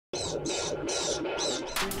What's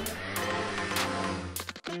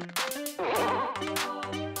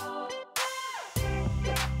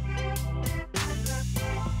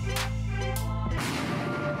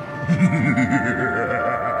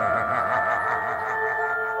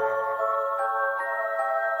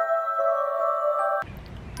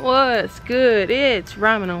good? It's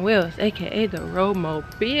Ramen on Wheels, aka the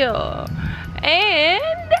ROWMIES, and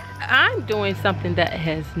I'm doing something that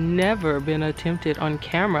has never been attempted on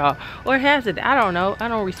camera, or has it? I don't know. I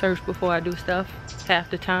don't research before I do stuff half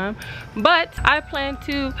the time, but I plan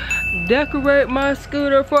to decorate my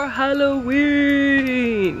scooter for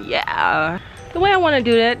Halloween. Yeah, the way I want to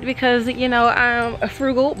do that, because you know I'm a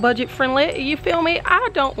frugal, budget friendly, you feel me? I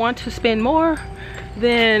don't want to spend more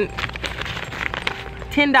than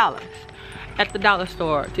 $10 at the dollar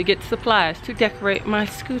store to get supplies to decorate my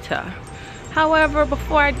scooter. However,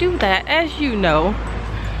 before I do that, as you know,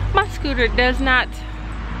 my scooter does not,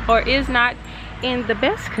 or is not, in the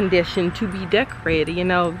best condition to be decorated. You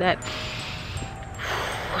know, that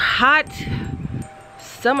hot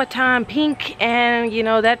summertime pink, and you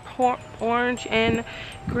know that orange and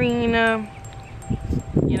green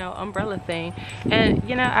you know, umbrella thing, and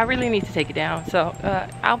you know I really need to take it down. So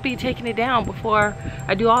I'll be taking it down before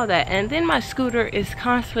I do all that. And then my scooter is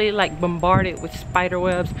constantly like bombarded with spider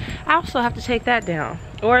webs. I also have to take that down,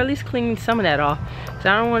 or at least clean some of that off, so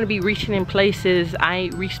I don't want to be reaching in places I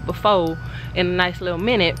ain't reached before in a nice little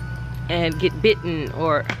minute and get bitten,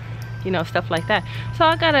 or you know, stuff like that. So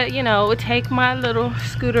I gotta, you know, take my little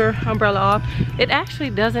scooter umbrella off. It actually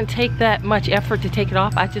doesn't take that much effort to take it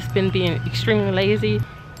off. I've just been being extremely lazy.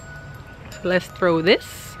 So let's throw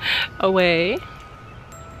this away.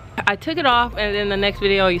 I took it off, and then the next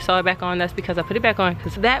video you saw it back on. That's because I put it back on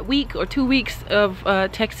because that week or 2 weeks of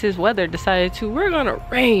Texas weather decided to, we're gonna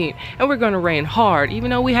rain, and we're gonna rain hard.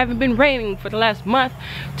 Even though we haven't been raining for the last month,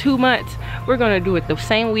 2 months, we're gonna do it the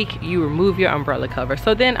same week you remove your umbrella cover.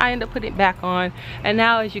 So then I end up putting it back on, and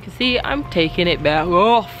now as you can see, I'm taking it back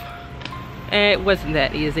off. And it wasn't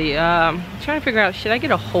that easy. I'm trying to figure out, should I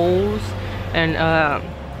get a hose and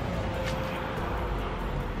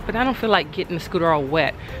but I don't feel like getting the scooter all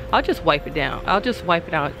wet. I'll just wipe it down. I'll just wipe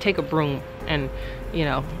it out, take a broom, and you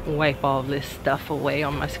know, wipe all this stuff away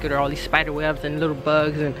on my scooter, all these spider webs and little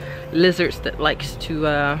bugs and lizards that likes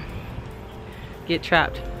to get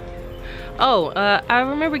trapped. Oh, I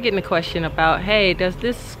remember getting a question about, hey, does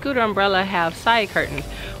this scooter umbrella have side curtains?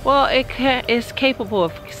 Well, it's capable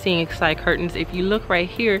of seeing side curtains. If you look right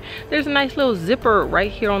here, there's a nice little zipper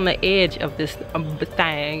right here on the edge of this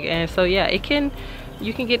thing, and so yeah, it can.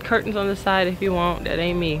 You can get curtains on the side if you want. That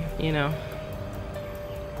ain't me, you know.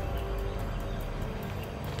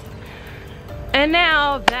 And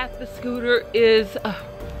now that the scooter is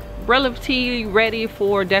relatively ready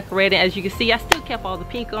for decorating, as you can see, I still kept all the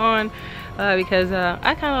pink on because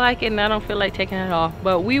I kind of like it and I don't feel like taking it off.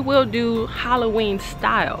 But we will do Halloween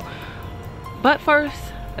style. But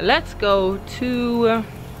first, let's go to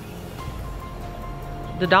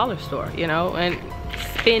the dollar store, you know, and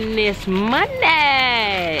spend this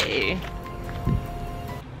money.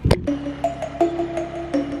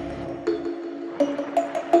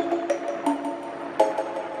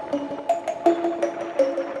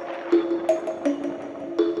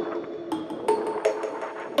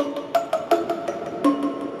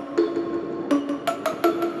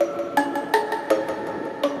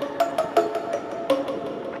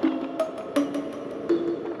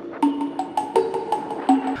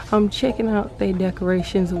 I'm checking out their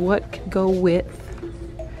decorations, what could go with,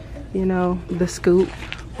 you know, the scoop,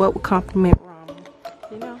 what would complement ramen,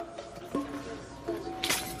 you know.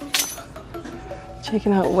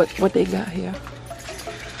 Checking out what they got here.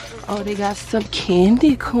 Oh, they got some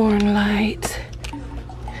candy corn lights.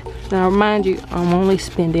 Now remind you, I'm only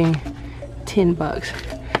spending 10 bucks.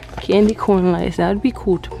 Candy corn lights, that would be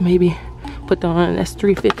cool to maybe put them on. That's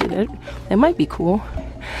 $3.50. That might be cool.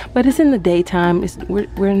 But it's in the daytime.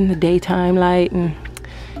 We're in the daytime light, and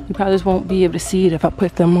you probably just won't be able to see it if I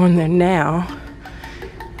put them on there now.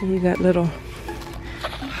 You got little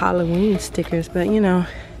Halloween stickers, but you know,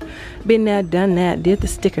 been there, done that, did the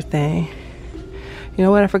sticker thing. You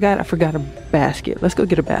know what I forgot? I forgot a basket. Let's go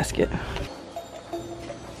get a basket.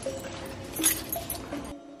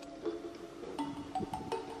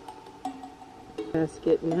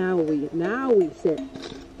 Basket. Now we set.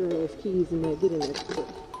 Throw those keys in there. Get in there.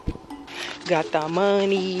 Got the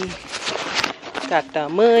money. Got the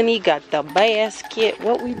money. Got the basket.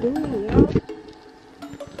 What we doing, y'all?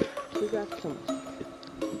 We got some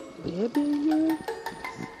webbing here.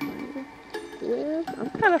 Web. I'm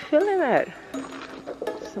kind of feeling that.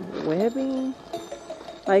 Some webbing.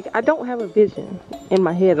 Like, I don't have a vision in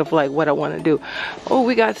my head of like what I want to do. Oh,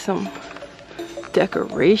 we got some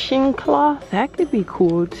decoration cloth. That could be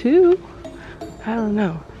cool too. I don't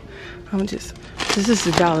know. This is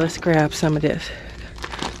 $1. Let's grab some of this.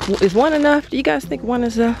 Is one enough? Do you guys think one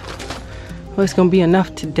is enough? Well, it's gonna be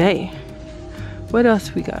enough today. What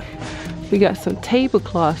else we got? We got some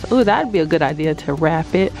tablecloths. Oh, that'd be a good idea to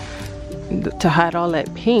wrap it to hide all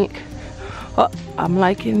that pink. Oh, I'm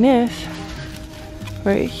liking this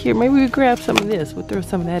right here. Maybe we grab some of this. We'll throw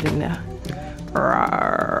some of that in there.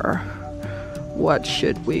 Rawr. What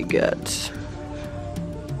should we get?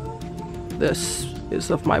 This is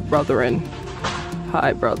of my brethren.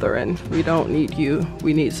 Hi, brethren. We don't need you.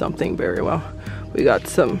 We need something very well. We got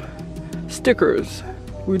some stickers.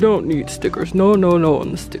 We don't need stickers. No, no, no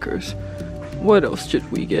on the stickers. What else should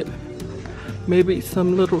we get? Maybe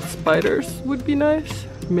some little spiders would be nice.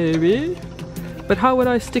 Maybe. But how would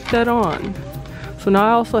I stick that on? So now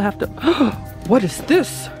I also have to... What is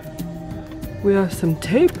this? We have some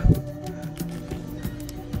tape.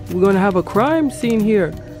 We're gonna have a crime scene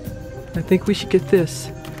here. I think we should get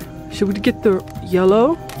this. Should we get the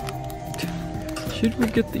yellow? Should we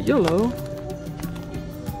get the yellow?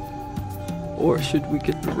 Or should we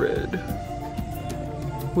get the red?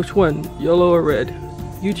 Which one? Yellow or red?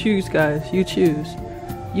 You choose, guys. You choose.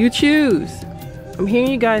 You choose. I'm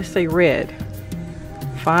hearing you guys say red.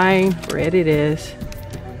 Fine, red it is.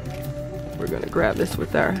 We're gonna grab this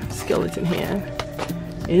with our skeleton hand.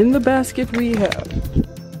 In the basket we have.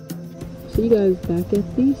 So you guys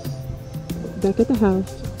back at the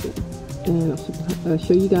house, and I'll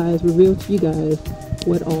show you guys, reveal to you guys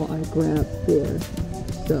what all I grabbed there.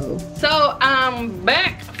 So I'm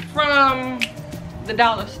back from the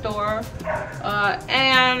dollar store,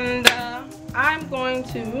 and I'm going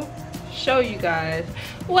to show you guys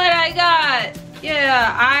what I got.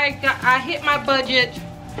 Yeah, I hit my budget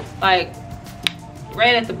like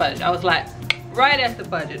right at the budget. I was like right at the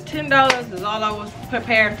budget. $10 is all I was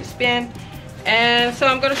prepared to spend, and so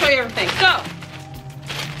I'm going to show you everything. So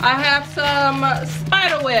I have some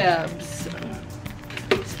spider webs.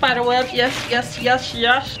 Spider webs, yes, yes, yes,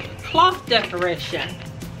 yes. Cloth decoration.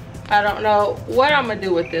 I don't know what I'm gonna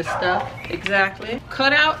do with this stuff exactly.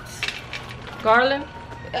 Cutouts, garland.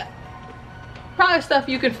 Probably stuff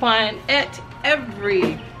you can find at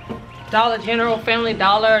every Dollar General, Family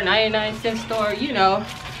Dollar, 99-cent store, you know.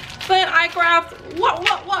 But I grabbed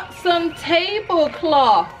some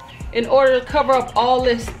tablecloth in order to cover up all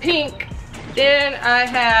this pink. Then I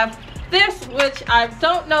have this, which I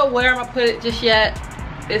don't know where I'm gonna put it just yet.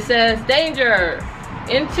 It says danger,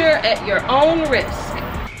 enter at your own risk.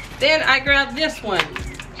 Then I grabbed this one,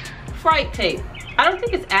 fright tape. I don't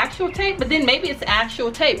think it's actual tape, but then maybe it's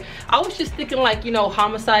actual tape. I was just thinking like, you know,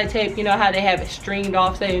 homicide tape, you know how they have it stringed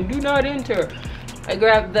off saying do not enter. I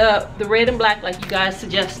grabbed the red and black like you guys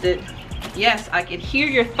suggested. Yes, I could hear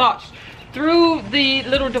your thoughts through the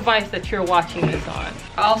little device that you're watching this on.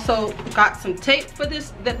 I also got some tape for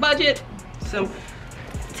that budget. Some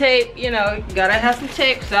tape, you know, you gotta have some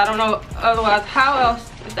tape, because I don't know otherwise how else.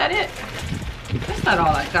 Is that it? That's not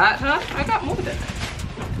all I got, huh? I got more than that.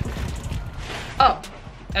 Oh,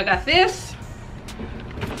 I got this.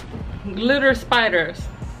 Glitter spiders.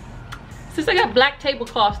 Since I got black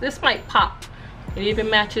tablecloths, this might pop. It even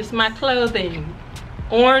matches my clothing.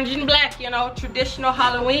 Orange and black, you know, traditional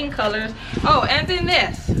Halloween colors. Oh, and then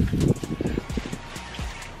this.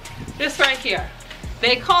 This right here.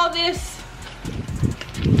 They call this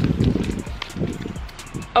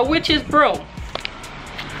a witch's broom.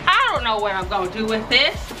 I don't know what I'm gonna do with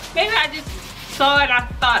this. Maybe I just saw it and I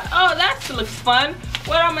thought, oh, that looks fun.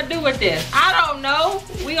 What I'm gonna do with this? I don't know.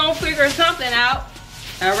 We gonna figure something out.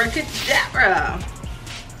 Abracadabra.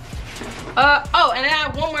 Oh, and I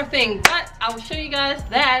have one more thing, but I will show you guys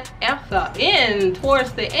that at the end,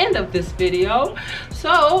 towards the end of this video.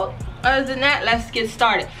 So, other than that, let's get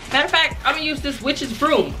started. Matter of fact, I'm gonna use this witch's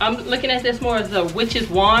broom. I'm looking at this more as a witch's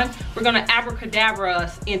wand. We're gonna abracadabra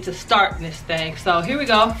us into starting this thing. So here we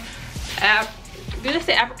go. Did I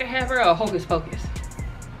say abracadabra or hocus pocus?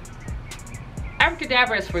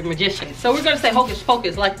 Abracadabra is for magicians. So we're gonna say hocus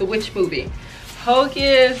pocus like the witch movie.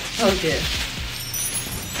 Hocus pocus.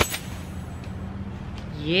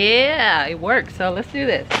 Yeah, it works. So let's do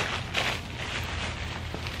this.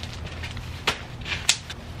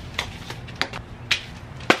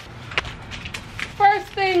 First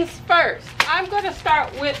things first, I'm going to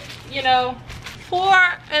start with, you know,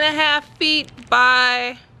 4.5 feet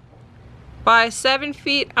by 7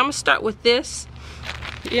 feet. I'm going to start with this,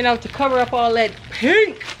 you know, to cover up all that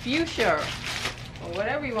pink fuchsia or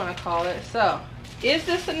whatever you want to call it. So, is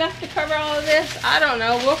this enough to cover all of this? I don't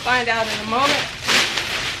know. We'll find out in a moment.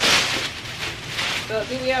 So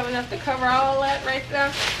do we have enough to cover all that right there?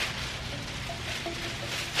 I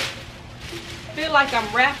feel like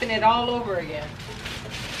I'm wrapping it all over again.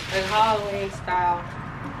 In Halloween style.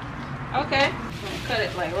 Okay. I'm gonna cut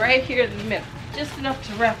it like right here in the middle. Just enough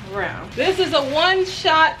to wrap around. This is a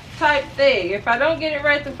one-shot type thing. If I don't get it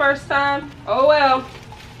right the first time, oh well.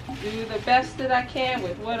 Do the best that I can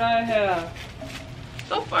with what I have.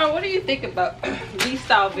 So far, what do you think about these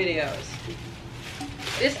style videos?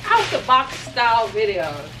 It's out the box style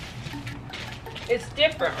videos. It's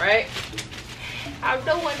different, right? I'm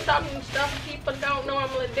doing some stuff people don't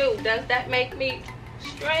normally do. Does that make me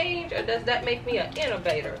strange or does that make me an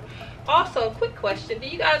innovator? Also, quick question. Do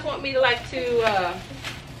you guys want me to like to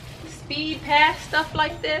speed past stuff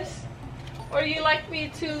like this? Or do you like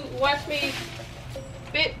me to watch me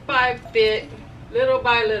bit by bit, little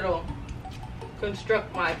by little,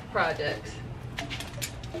 construct my projects?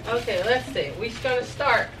 Okay, let's see. We're gonna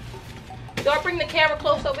start. Do I bring the camera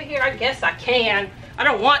close over here? I guess I can. I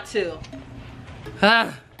don't want to.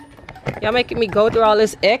 Y'all making me go through all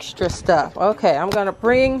this extra stuff. Okay, I'm gonna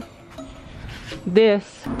bring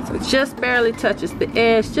this so it just barely touches the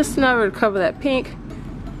edge, just enough to cover that pink.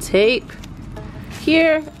 Tape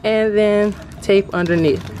here and then tape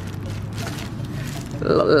underneath.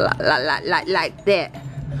 Like that.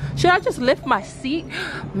 Should I just lift my seat?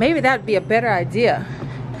 Maybe that'd be a better idea.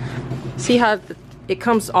 See how it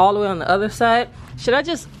comes all the way on the other side? Should I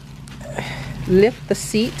just lift the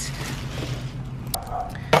seat?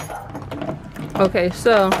 Okay,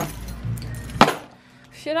 so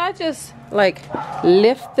should I just like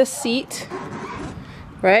lift the seat,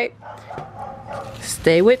 right?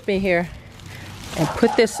 Stay with me here and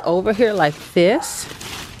put this over here like this,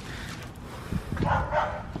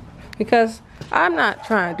 because I'm not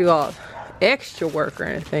trying to do all extra work or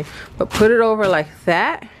anything, but put it over like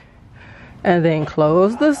that and then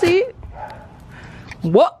close the seat.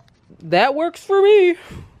 What? That works for me.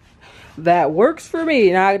 That works for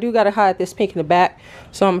me. Now I do gotta hide this pink in the back,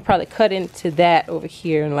 so I'm gonna probably cut into that over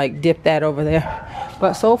here and like dip that over there.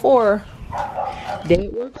 But so far,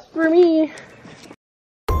 that works for me.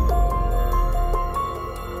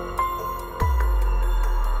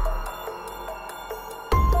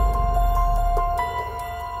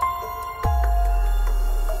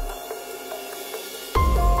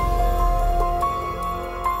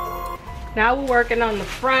 Now we're working on the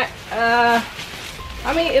front. I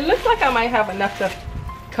mean, it looks like I might have enough to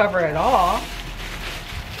cover it all,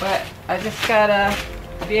 but I just gotta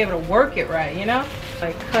be able to work it right, you know?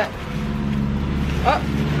 Like cut. Oh,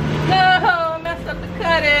 no, I messed up the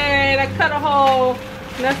cutting. I cut a hole.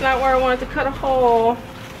 And that's not where I wanted to cut a hole.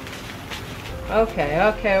 Okay,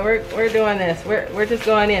 okay, we're doing this. We're just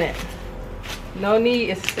going in it. No need,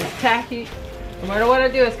 it's tacky. No matter what I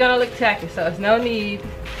do, it's gonna look tacky, so there's no need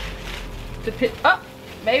to put, oh,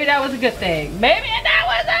 maybe that was a good thing. Maybe that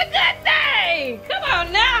was a good thing. Come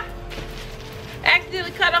on now. Accidentally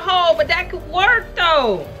cut a hole, but that could work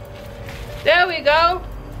though. There we go.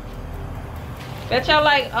 Bet y'all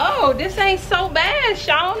like, oh, this ain't so bad,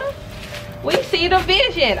 Shauna. We see the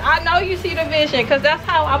vision. I know you see the vision because that's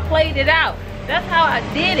how I played it out. That's how I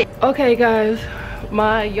did it. Okay guys,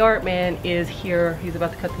 my yard man is here. He's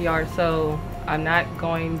about to cut the yard, so I'm not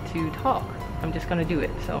going to talk. I'm just gonna do it,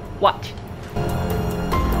 so watch.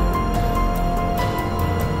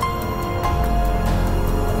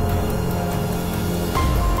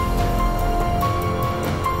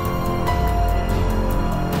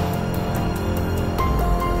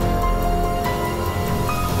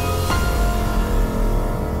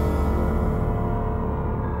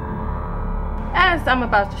 As I'm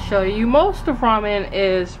about to show you, most of Ramen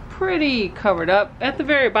is pretty covered up. At the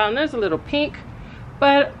very bottom there's a little pink,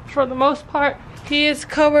 but for the most part he is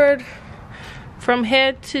covered from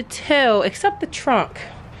head to tail except the trunk.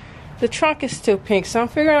 The trunk is still pink, so I'm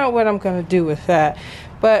figuring out what I'm gonna do with that.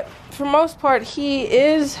 But for most part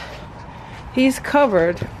he's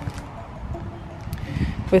covered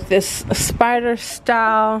with this spider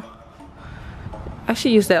style. I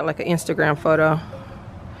should use that like an Instagram photo.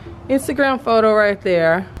 Instagram photo right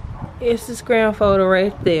there. Instagram photo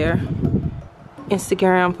right there.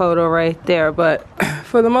 Instagram photo right there. But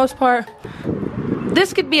for the most part,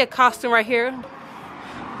 this could be a costume right here.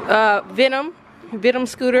 Venom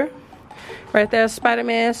scooter right there.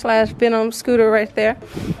 Spider-Man / Venom scooter right there.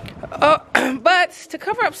 But to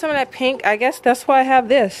cover up some of that pink, I guess that's why I have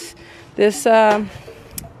this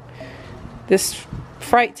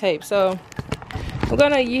fright tape. So I'm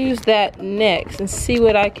gonna use that next and see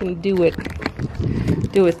what I can do with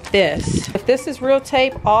this. If this is real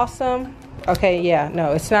tape, awesome. Okay, yeah,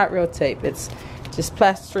 no, it's not real tape. It's just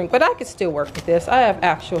plastic string, but I can still work with this. I have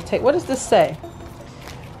actual tape. What does this say?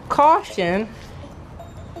 caution,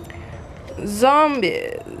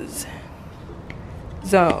 zombies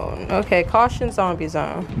zone. Okay, caution, zombie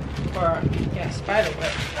zone. Or, yeah, spider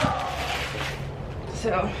web.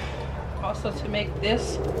 So, also to make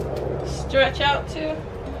this stretch out too.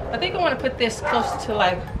 I think I want to put this close to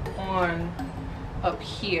like on up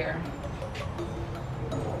here.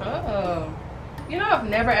 Oh, you know, I've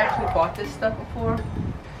never actually bought this stuff before.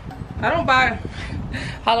 I don't buy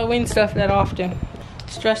Halloween stuff that often.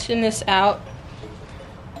 Stretching this out.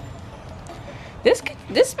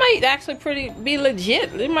 This might actually be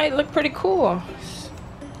legit. It might look pretty cool.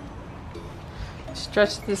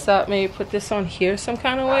 Stretch this out, maybe put this on here some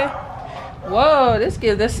kind of way. Whoa, this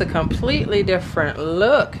gives this a completely different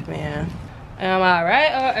look, man. Am I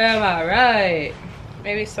right or am I right?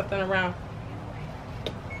 Maybe something around.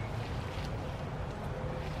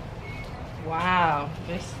 Wow,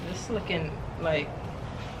 this looking like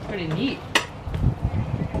pretty neat.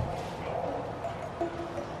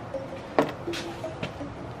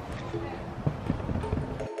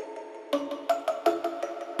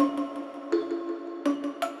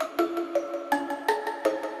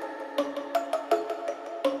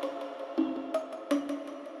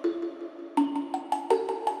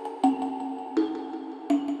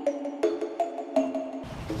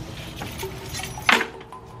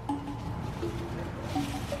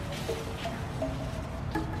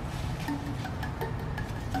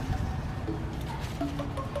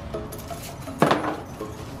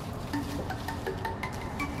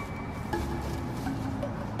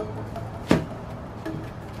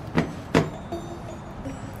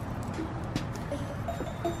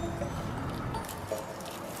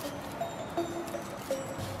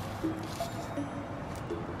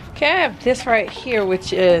 Okay, I have this right here,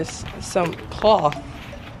 which is some cloth,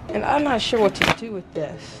 and I'm not sure what to do with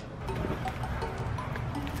this.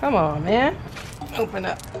 Come on, man. Open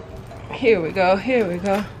up. Here we go, here we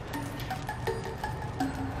go.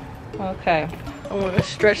 Okay, I want to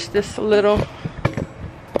stretch this a little.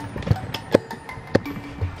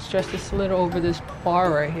 Stretch this a little over this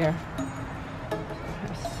bar right here.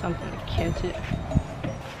 There's something to catch it.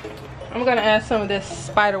 I'm gonna add some of this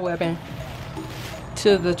spider webbing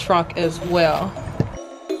to the trunk as well.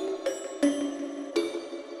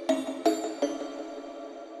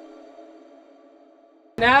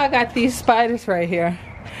 Now I got these spiders right here.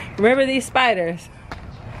 Remember these spiders?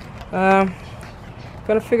 Gonna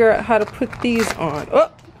figure out how to put these on.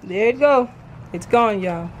 Oh, there it go. It's gone,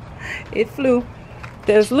 y'all. It flew.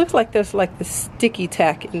 Looks like there's like the sticky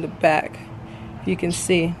tack in the back. You can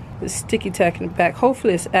see the sticky tack in the back.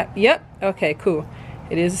 Hopefully it's yep. Okay, cool.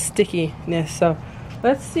 It is stickiness. So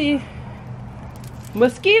let's see.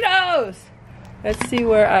 Mosquitoes! Let's see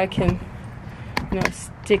where I can,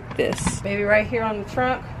 stick this. Maybe right here on the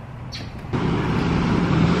trunk.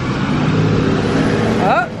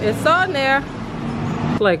 Oh, it's on there.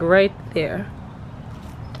 Like right there.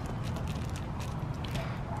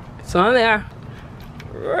 It's on there.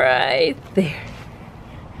 Right there.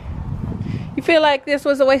 You feel like this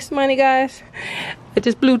was a waste of money, guys? I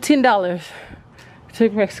just blew $10 to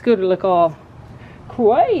make my scooter look all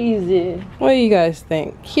crazy. What do you guys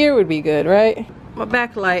think? Here would be good, right? My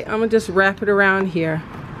backlight, I'm gonna just wrap it around here.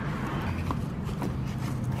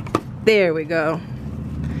 There we go.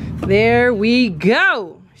 There we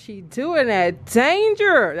go. She doing that.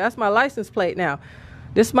 Danger. That's my license plate now.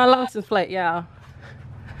 This is my license plate, y'all.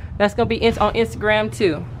 That's gonna be on Instagram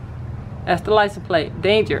too. That's the license plate.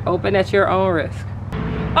 Danger. Open at your own risk.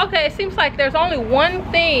 Okay, it seems like there's only one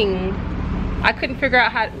thing I couldn't figure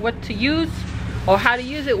out what to use or how to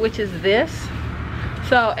use it, which is this.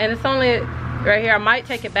 So, and it's only right here. I might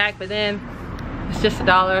take it back, but then it's just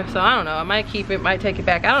 $1. So I don't know. I might keep it, might take it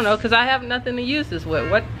back. I don't know, because I have nothing to use this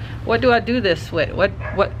with. What do I do this with?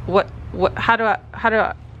 How do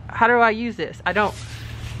I use this? I don't,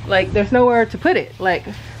 like, there's nowhere to put it. Like,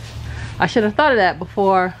 I should have thought of that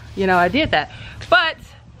before, I did that. But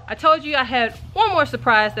I told you I had one more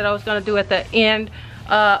surprise that I was gonna do at the end.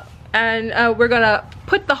 We're gonna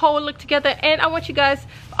put the whole look together, and I want you guys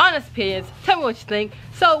honest opinions. Tell me what you think.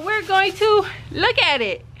 So we're going to look at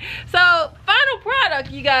it. So final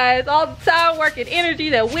product, you guys, all the time work and energy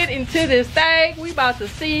that went into this thing, we about to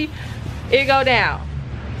see it go down.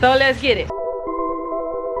 So let's get it.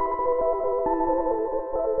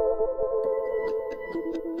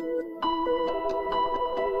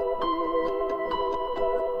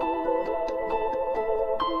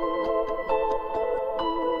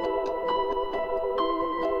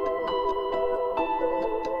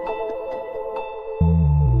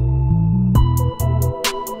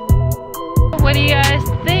 What do you guys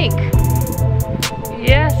think?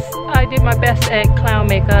 Yes, I did my best at clown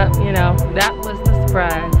makeup, you know, that was the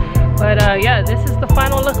surprise. But yeah, this is the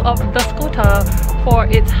final look of the scooter for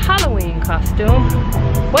its Halloween costume.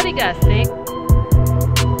 What do you guys think?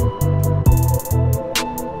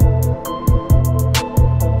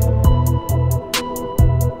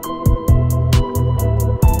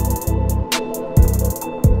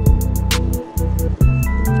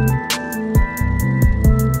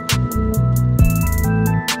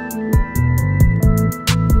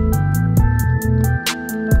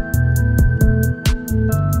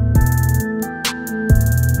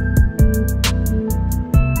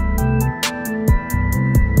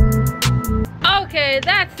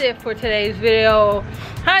 That's it for today's video.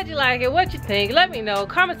 How'd you like it? What you think? Let me know.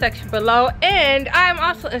 Comment section below. And I'm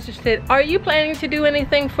also interested, are you planning to do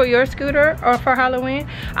anything for your scooter or for Halloween?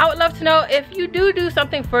 I would love to know if you do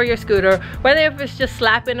something for your scooter, whether if it's just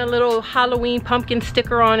slapping a little Halloween pumpkin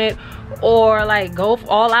sticker on it, or like go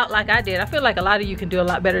all out like I did. I feel like a lot of you can do a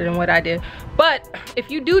lot better than what I did. But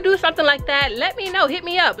if you do something like that, let me know. Hit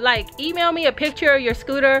me up. Like, email me a picture of your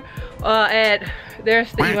scooter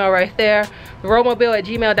there's the email right there,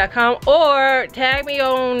 ROWMIES@gmail.com, or tag me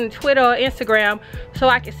on Twitter or Instagram so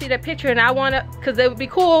I can see that picture. And I want to, because it would be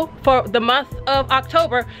cool for the month of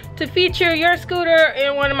October to feature your scooter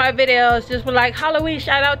in one of my videos. Just like, Halloween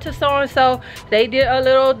shout out to so and so, they did a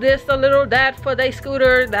little this, a little that for their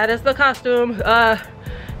scooter, that is the costume.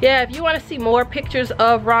 Yeah, if you want to see more pictures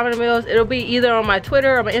of Ramen On Wheels, it'll be either on my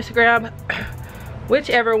Twitter or my Instagram,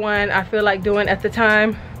 whichever one I feel like doing at the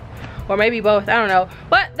time, or maybe both, I don't know.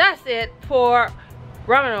 But that's it for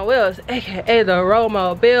Ramen On Wheels, aka the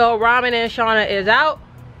Row-mobile. Ramen and Shauna is out.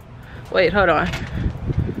 Wait, hold on.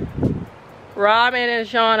 Ramen and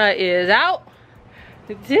Shauna is out.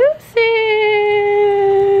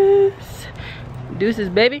 Deuces,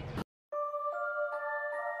 baby.